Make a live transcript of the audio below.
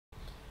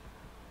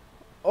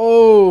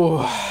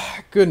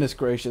Oh, goodness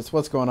gracious.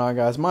 What's going on,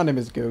 guys? My name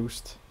is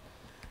Ghost.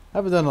 I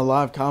haven't done a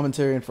live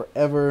commentary in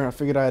forever. I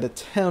figured I'd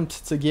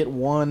attempt to get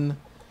one.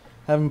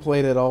 Haven't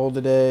played it all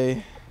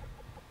today.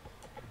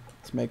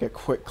 Let's make a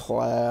quick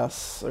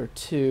class or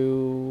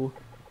two.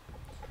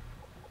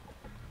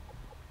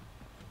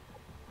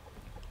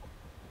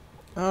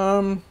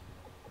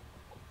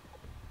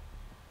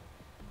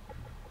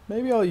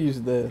 Maybe I'll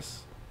use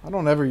this. I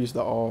don't ever use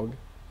the AUG.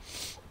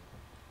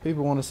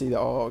 People want to see the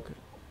AUG.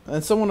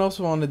 And someone else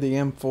wanted the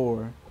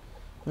M4.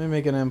 Let me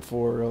make an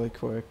M4 really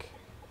quick.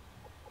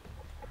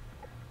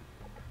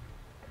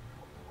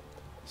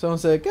 Someone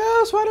said,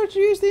 "Gus, why don't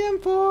you use the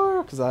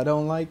M4?" Because I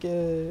don't like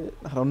it.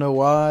 I don't know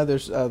why. I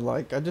just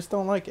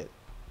don't like it.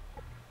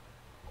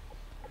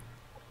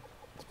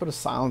 Let's put a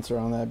silencer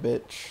on that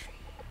bitch.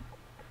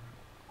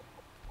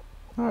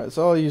 Alright,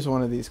 so I'll use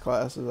one of these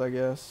classes, I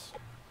guess.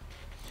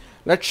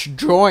 Let's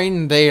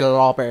join the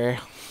lobby.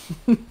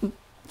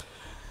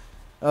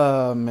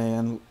 Oh,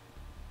 man.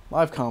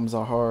 Live comms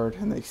are hard,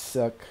 and they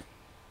suck.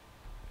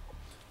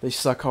 They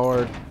suck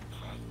hard.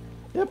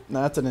 Yep,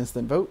 that's an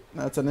instant vote.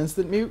 That's an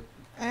instant mute.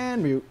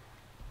 And mute.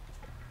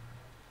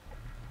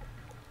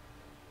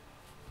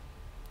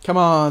 Come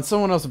on,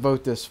 someone else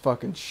vote this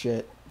fucking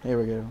shit. Here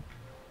we go.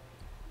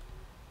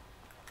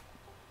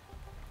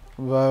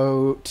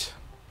 Vote.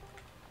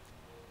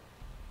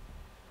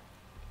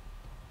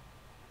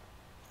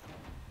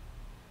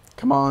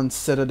 Come on,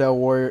 Citadel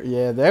Warrior.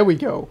 Yeah, there we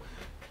go.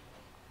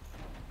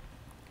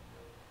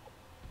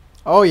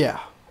 Oh, yeah.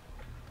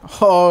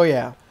 Oh,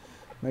 yeah.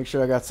 Make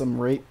sure I got some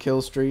rape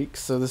kill streaks.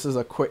 So this is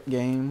a quick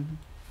game.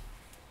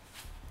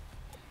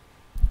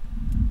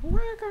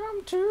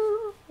 Welcome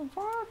to the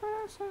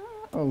podcast.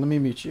 Oh, let me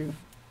mute you.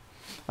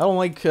 I don't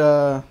like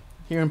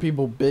hearing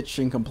people bitch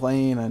and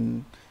complain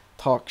and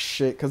talk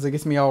shit because it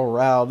gets me all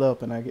riled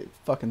up and I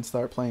fucking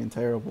start playing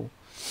terrible.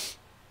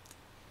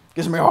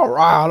 Gets me all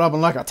riled up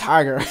and like a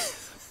tiger.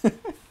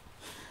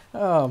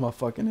 Oh, I'm a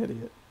fucking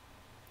idiot.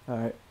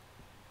 Alright.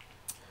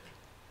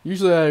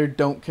 Usually I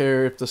don't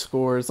care if the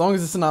score, as long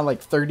as it's not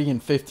like 30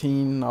 and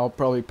 15, I'll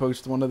probably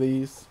post one of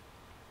these.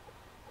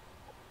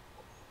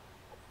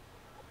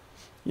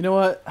 You know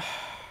what?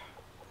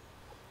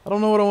 I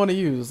don't know what I want to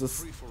use.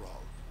 This,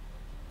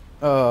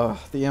 the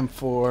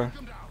M4.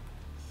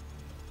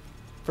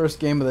 First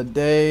game of the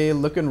day,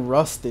 looking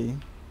rusty.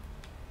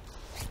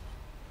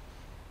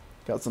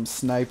 Got some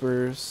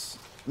snipers.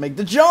 Make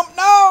the jump!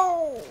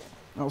 No!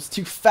 I was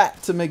too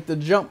fat to make the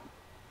jump.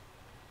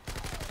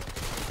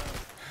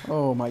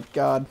 Oh my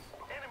god.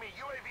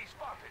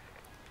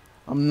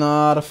 I'm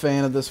not a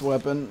fan of this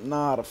weapon.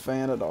 Not a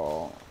fan at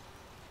all.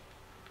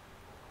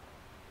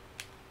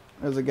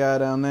 There's a guy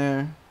down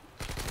there.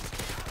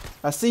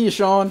 I see you,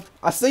 Sean.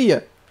 I see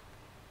you.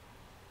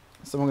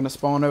 Someone gonna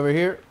spawn over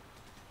here.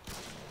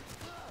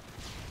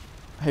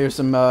 Here's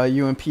some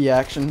UMP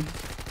action.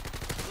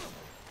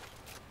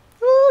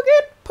 Ooh,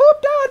 get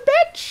pooped on,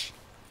 bitch!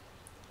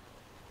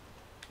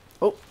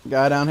 Oh,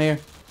 guy down here.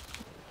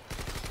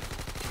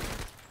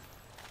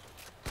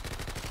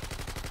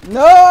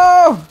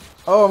 No!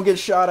 Oh, I'm getting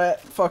shot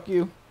at. Fuck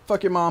you.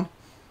 Fuck your mom.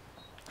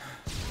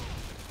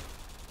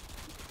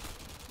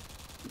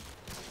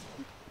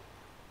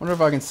 Wonder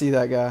if I can see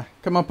that guy.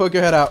 Come on, poke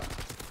your head out.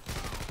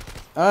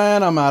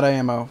 And I'm out of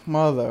ammo.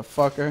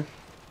 Motherfucker.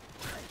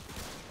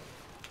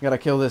 Gotta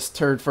kill this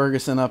turd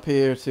Ferguson up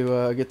here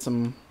to get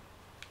some...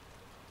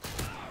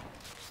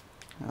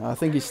 I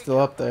think he's still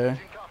up there.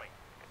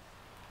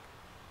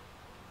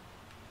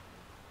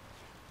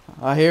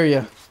 I hear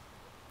you.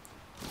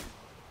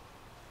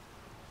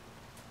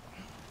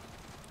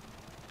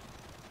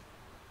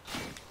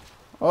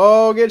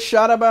 Oh, get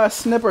shot at by a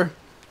snipper.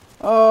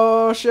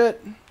 Oh,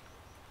 shit.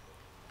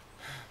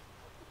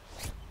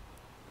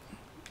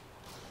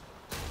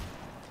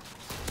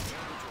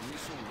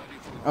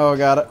 Oh,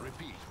 got it.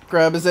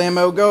 Grab his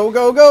ammo. Go,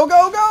 go, go,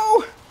 go,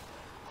 go!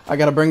 I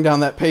gotta bring down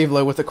that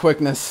Pavlo with the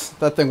quickness.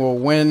 That thing will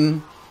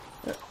win.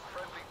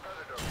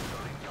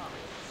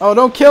 Oh,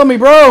 don't kill me,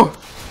 bro!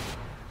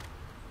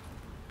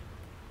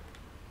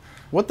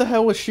 What the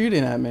hell was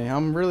shooting at me?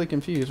 I'm really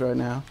confused right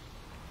now.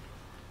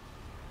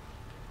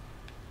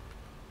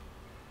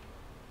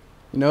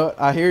 You know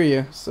what? I hear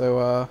you.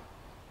 So,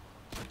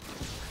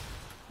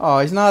 oh,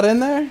 he's not in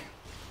there?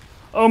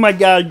 Oh my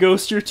god,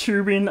 Ghost, you're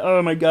tubing.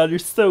 Oh my god, you're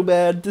so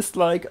bad.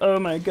 Dislike. Oh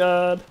my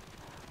god.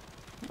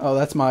 Oh,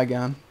 that's my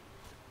gun.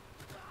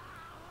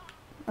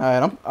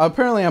 Alright,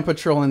 apparently I'm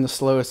patrolling the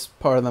slowest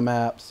part of the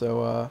map,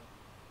 so,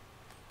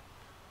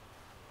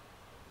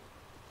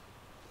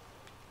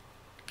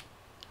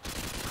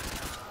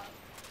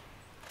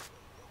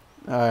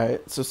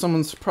 Alright, so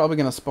someone's probably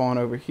gonna spawn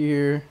over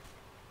here.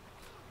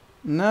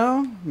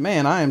 No?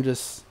 Man, I'm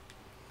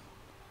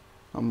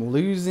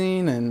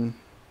losing and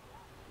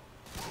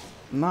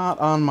not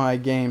on my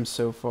game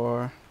so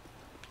far.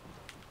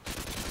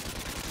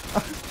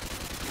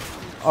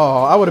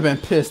 Oh, I would have been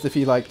pissed if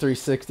he like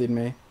 360'd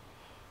me.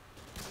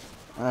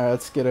 Alright,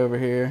 let's get over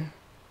here.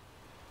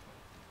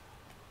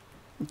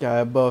 Guy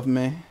above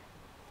me.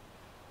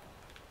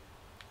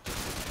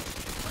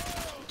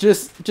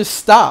 Just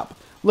stop.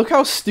 Look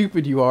how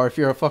stupid you are if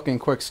you're a fucking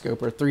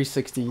quickscoper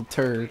 360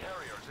 turd.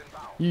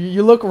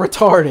 You look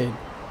retarded.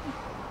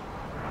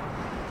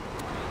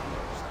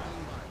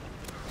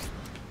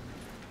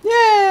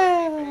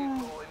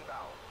 Yeah.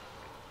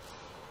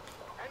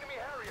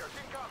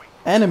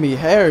 Enemy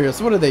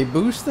Harriers. What are they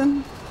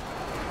boosting?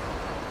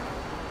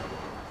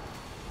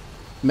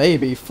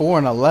 Maybe 4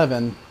 and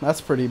 11. That's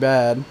pretty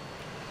bad.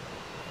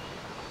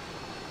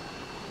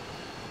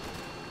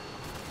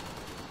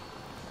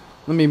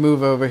 Let me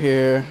move over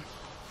here.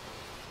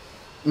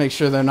 Make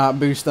sure they're not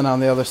boosting on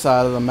the other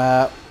side of the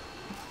map.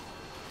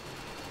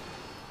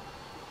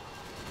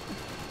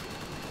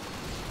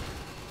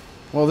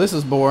 Well, this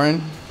is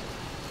boring.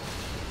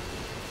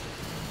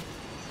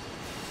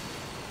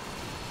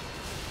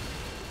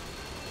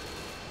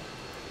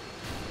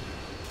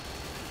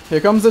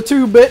 Here comes the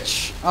 2,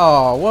 bitch.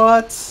 Oh,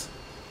 what?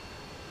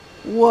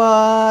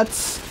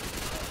 What?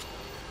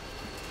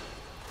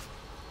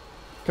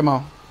 Come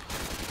on.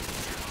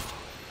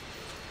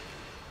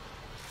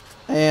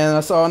 And I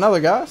saw another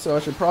guy, so I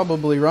should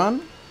probably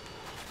run.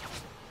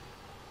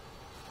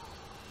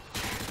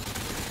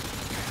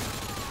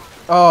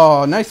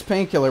 Oh, nice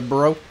painkiller,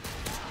 bro.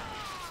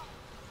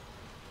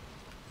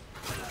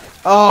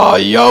 Oh,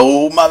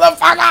 yo,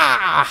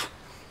 motherfucker!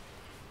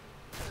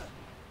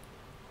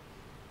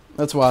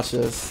 Let's watch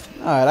this.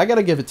 Alright, I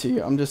gotta give it to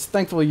you. I'm just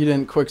thankful you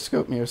didn't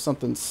quickscope me or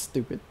something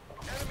stupid.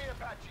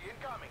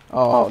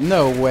 Oh,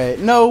 no way.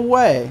 No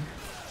way.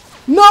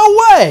 No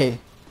way!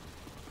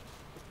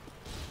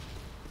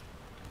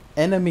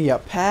 Enemy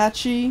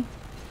Apache?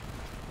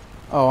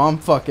 Oh, I'm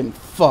fucking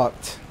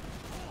fucked.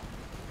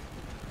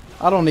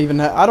 I don't even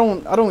I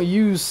don't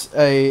use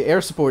a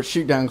air support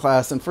shoot down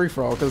class in free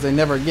for all because they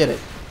never get it.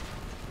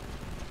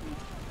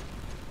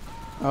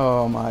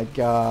 Oh my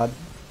god.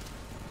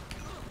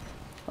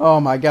 Oh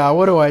my god,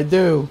 what do I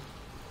do?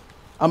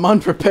 I'm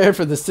unprepared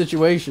for this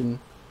situation.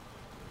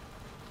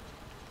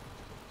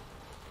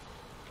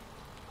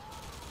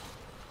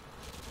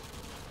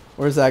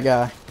 Where's that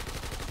guy?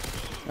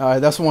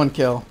 Alright, that's 1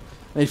 kill.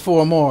 I need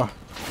 4 more.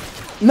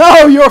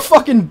 No, you're a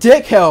fucking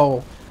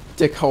dickhole.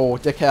 Dickhole.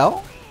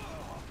 Dickhole?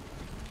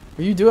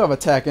 Well, you do have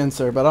attack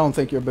insert, but I don't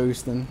think you're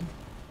boosting.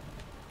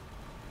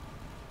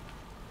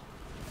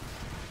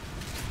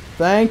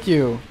 Thank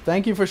you.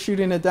 Thank you for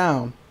shooting it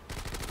down.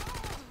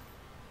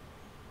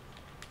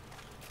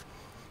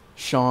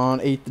 Sean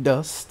ate the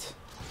dust.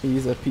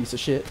 He's a piece of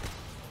shit.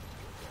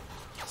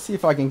 See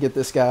if I can get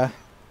this guy.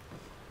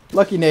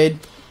 Lucky nade.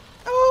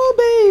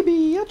 Oh,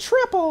 baby, a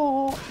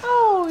triple.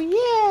 Oh,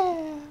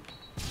 yeah.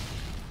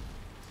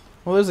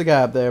 Well, there's a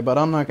guy up there, but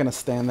I'm not going to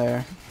stand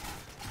there.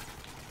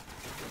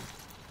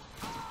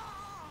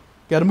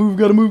 Gotta move,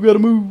 gotta move, gotta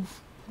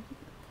move.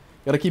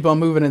 Gotta keep on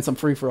moving in some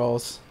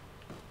free-for-alls.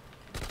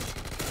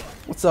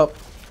 What's up?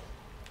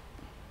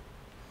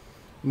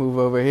 Move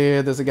over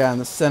here. There's a guy in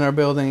the center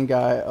building,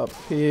 guy up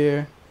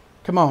here.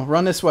 Come on,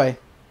 run this way.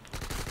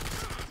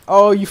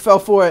 Oh, you fell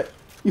for it.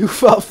 You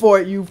fell for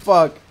it, you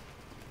fuck.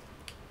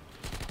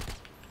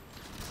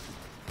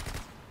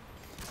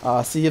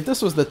 See, if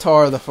this was the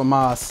tar of the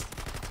FAMAS.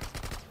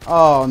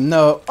 Oh,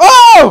 no.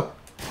 Oh!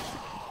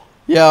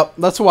 Yep,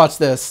 let's watch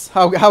this.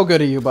 How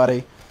good are you,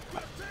 buddy?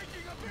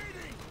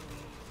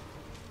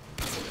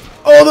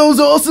 Oh, that was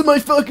awesome. I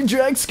fucking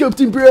drag scoped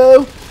him,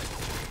 bro.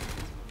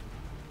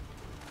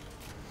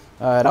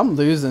 Alright, I'm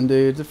losing,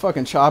 dude. The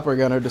fucking chopper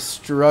gunner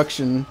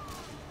destruction.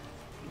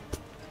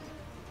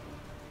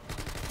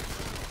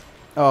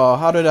 Oh,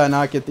 how did I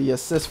not get the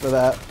assist for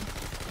that?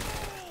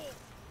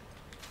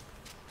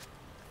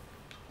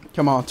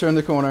 Come on, turn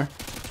the corner.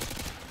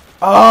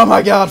 Oh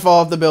my god,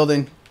 fall off the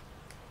building.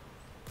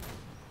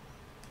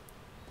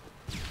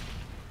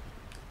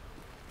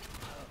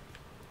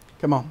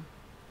 Come on.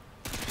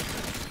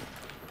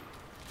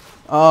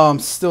 Oh, I'm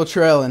still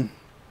trailing.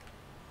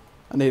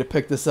 I need to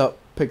pick this up.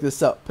 Pick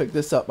this up. Pick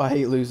this up. I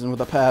hate losing with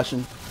a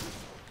passion.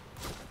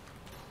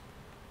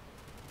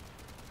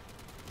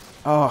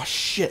 Oh,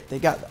 shit. They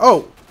got...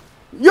 Oh!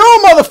 Yo,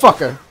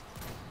 motherfucker!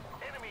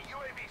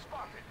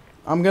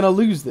 I'm gonna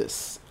lose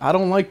this. I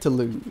don't like to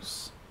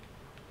lose.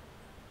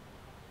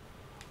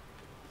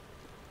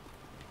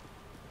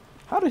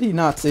 How did he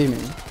not see me?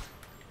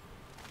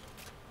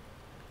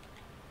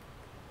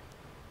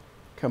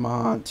 Come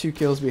on. 2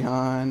 kills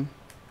behind.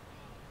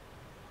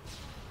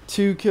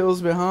 2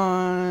 kills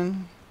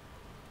behind.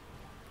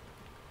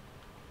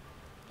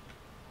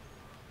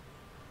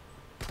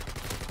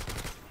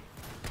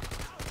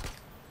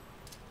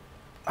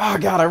 Oh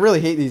god, I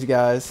really hate these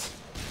guys.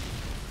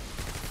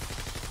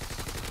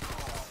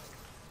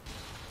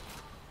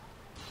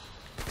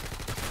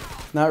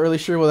 Not really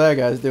sure what that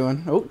guy's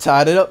doing. Oh,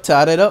 tied it up,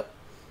 tied it up.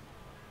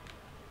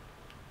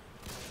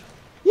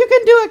 You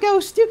can do it,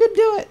 Ghost. You can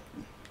do it.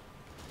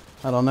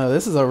 I don't know.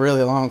 This is a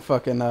really long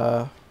fucking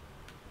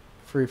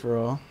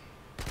free-for-all.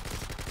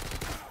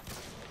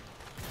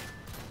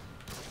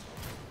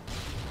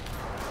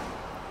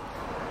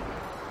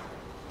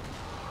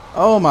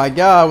 Oh my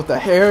god, with the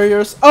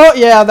Harriers. Oh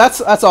yeah,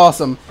 that's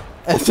awesome.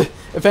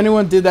 If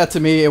anyone did that to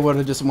me, it would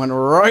have just went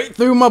right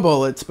through my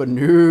bullets, but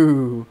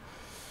no.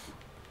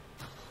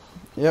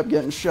 Yep,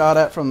 getting shot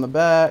at from the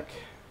back.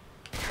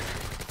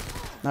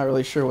 Not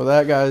really sure what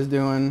that guy's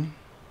doing.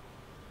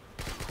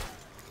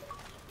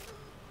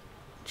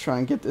 Try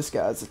and get this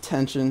guy's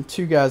attention.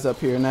 2 guys up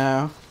here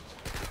now.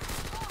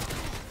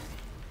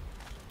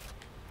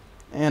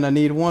 And I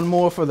need 1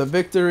 more for the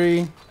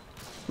victory.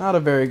 Not a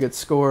very good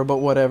score, but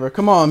whatever.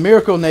 Come on,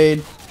 miracle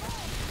nade.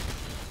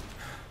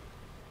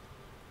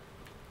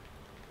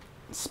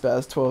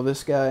 Spaz 12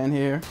 this guy in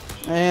here.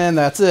 And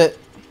that's it.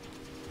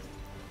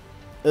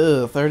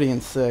 Ugh, 30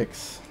 and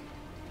 6.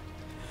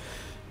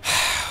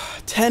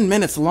 10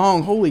 minutes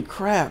long, holy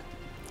crap.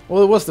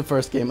 Well, it was the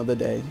first game of the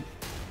day.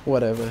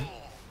 Whatever.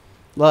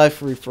 Live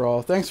free for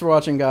all. Thanks for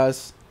watching,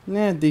 guys.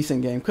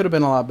 Decent game. Could have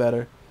been a lot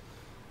better.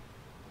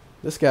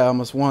 This guy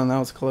almost won. That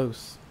was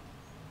close.